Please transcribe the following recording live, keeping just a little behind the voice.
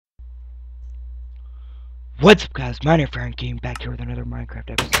What's up, guys? My name is Frank Game, back here with another Minecraft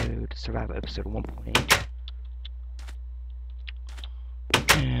episode, Survival episode 1.8.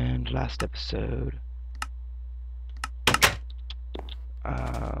 And last episode,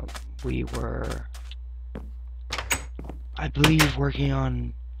 we were, I believe, working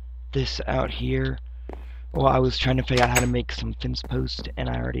on this out here. Well, I was trying to figure out how to make some fence posts, and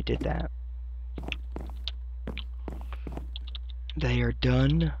I already did that. They are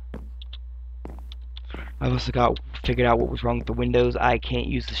done. I've also figured out what was wrong with the windows. I can't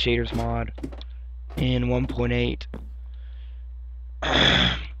use the shaders mod in 1.8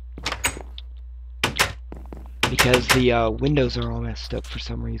 because the windows are all messed up for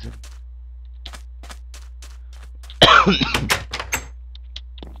some reason.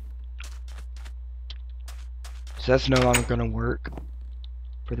 So that's no longer gonna work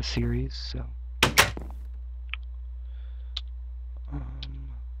for the series. So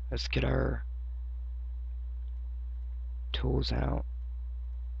let's get our tools out.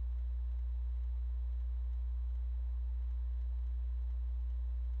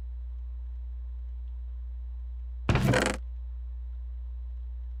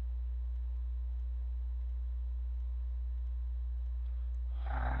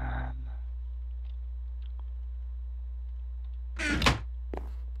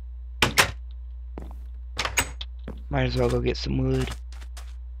 Might as well go get some wood.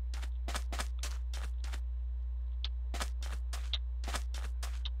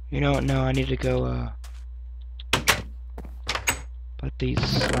 You know what? No, I need to go put these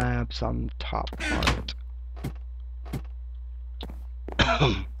slabs on the top part.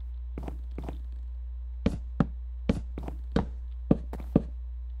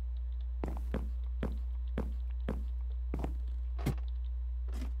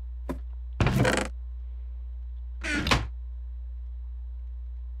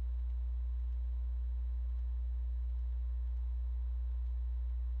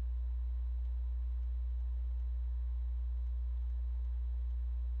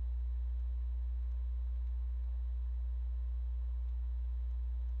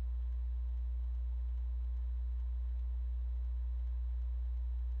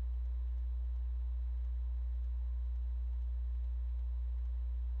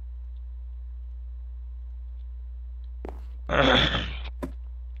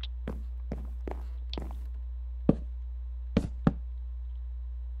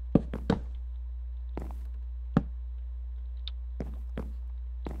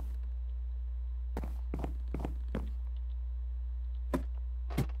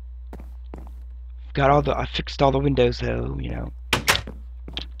 I fixed all the windows though, you know.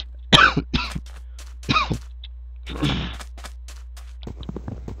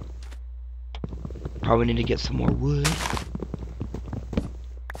 Probably need to get some more wood.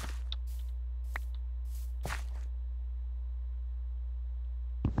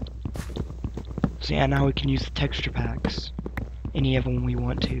 So yeah, now we can use the texture packs. Any of them we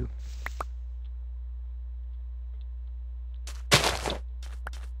want to.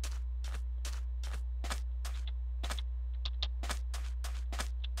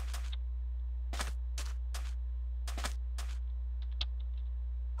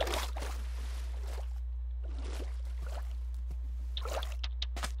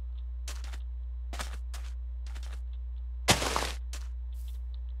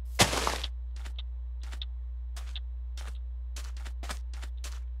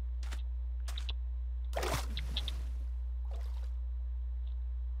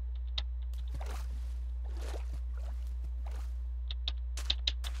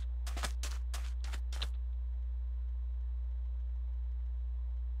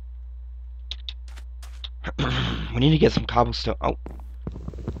 We need to get some cobblestone. Oh.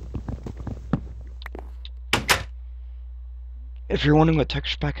 If you're wondering what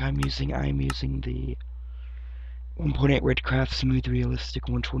texture pack I'm using the 1.8 Redcraft Smooth Realistic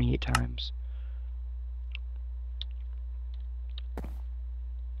 128 times.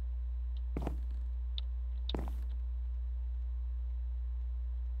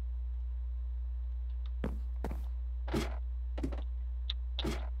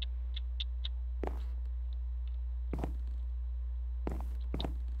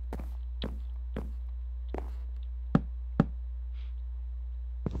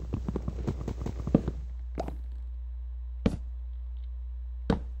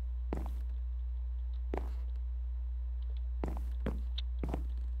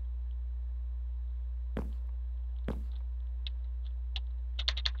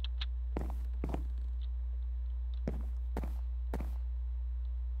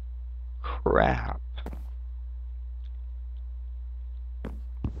 Crap.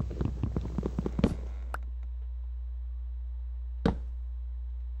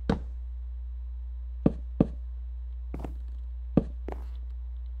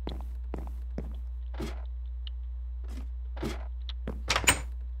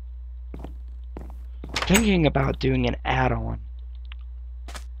 thinking about doing an add-on.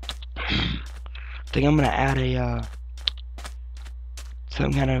 I think I'm gonna add a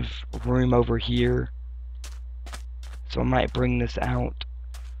some kind of room over here. So I might bring this out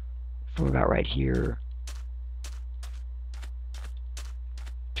from about right here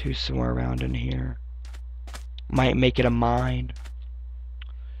to somewhere around in here. Might make it a mine.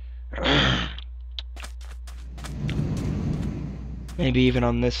 Maybe even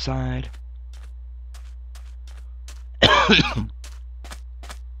on this side.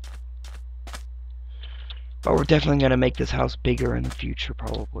 But we're definitely going to make this house bigger in the future,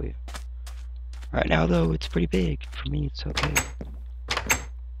 probably. Right now, though, it's pretty big. For me, it's okay.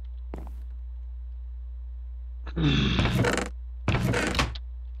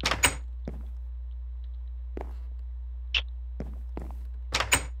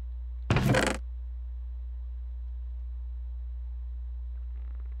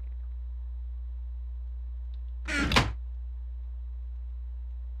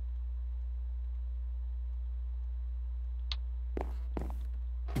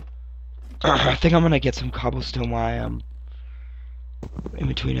 I think I'm gonna get some cobblestone while I am in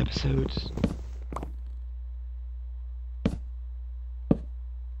between episodes.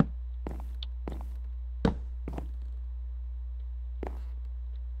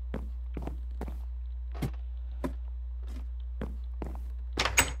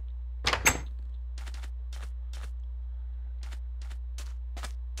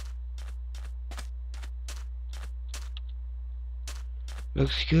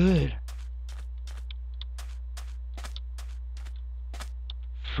 Looks good.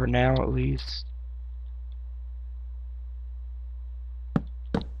 For now, at least.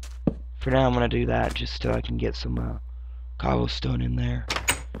 For now, I'm gonna do that just so I can get some cobblestone in there.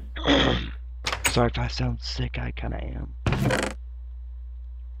 Sorry if I sound sick, I kinda am.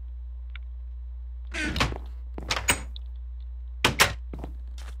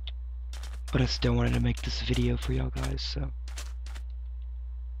 But I still wanted to make this video for y'all guys, so.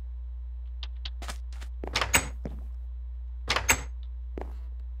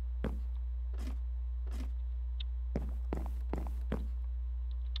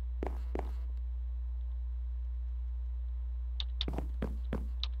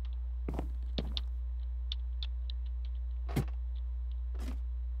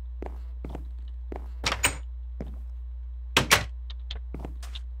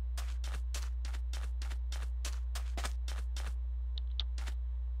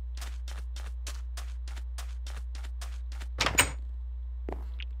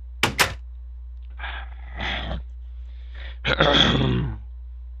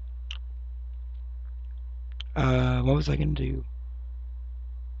 What was I gonna do?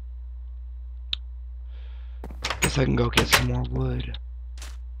 Guess I can go get some more wood.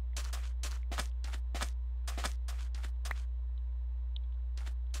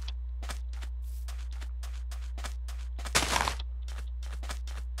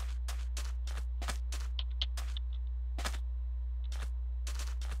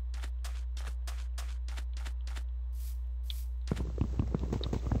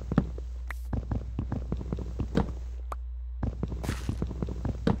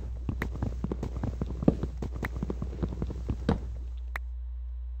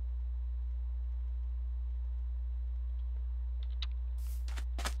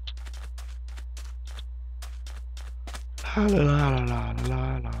 La la la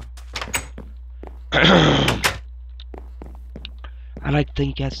la la. I'd like to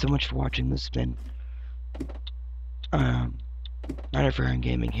thank you guys so much for watching. This has been Nightmare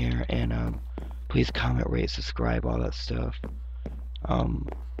Gaming here, and please comment, rate, subscribe, all that stuff.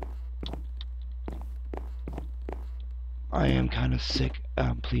 I am kind of sick.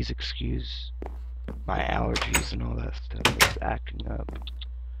 Please excuse my allergies and all that stuff. It's acting up.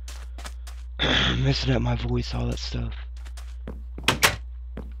 Messing up my voice, all that stuff.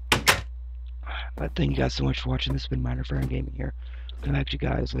 But thank you guys so much for watching. This has been Minor Farron Gaming here. I'll come back to you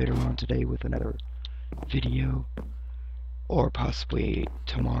guys later on today with another video. Or possibly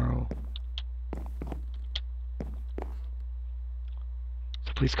tomorrow.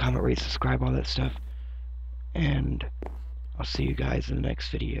 So please comment, rate, subscribe, all that stuff. And I'll see you guys in the next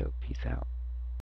video. Peace out.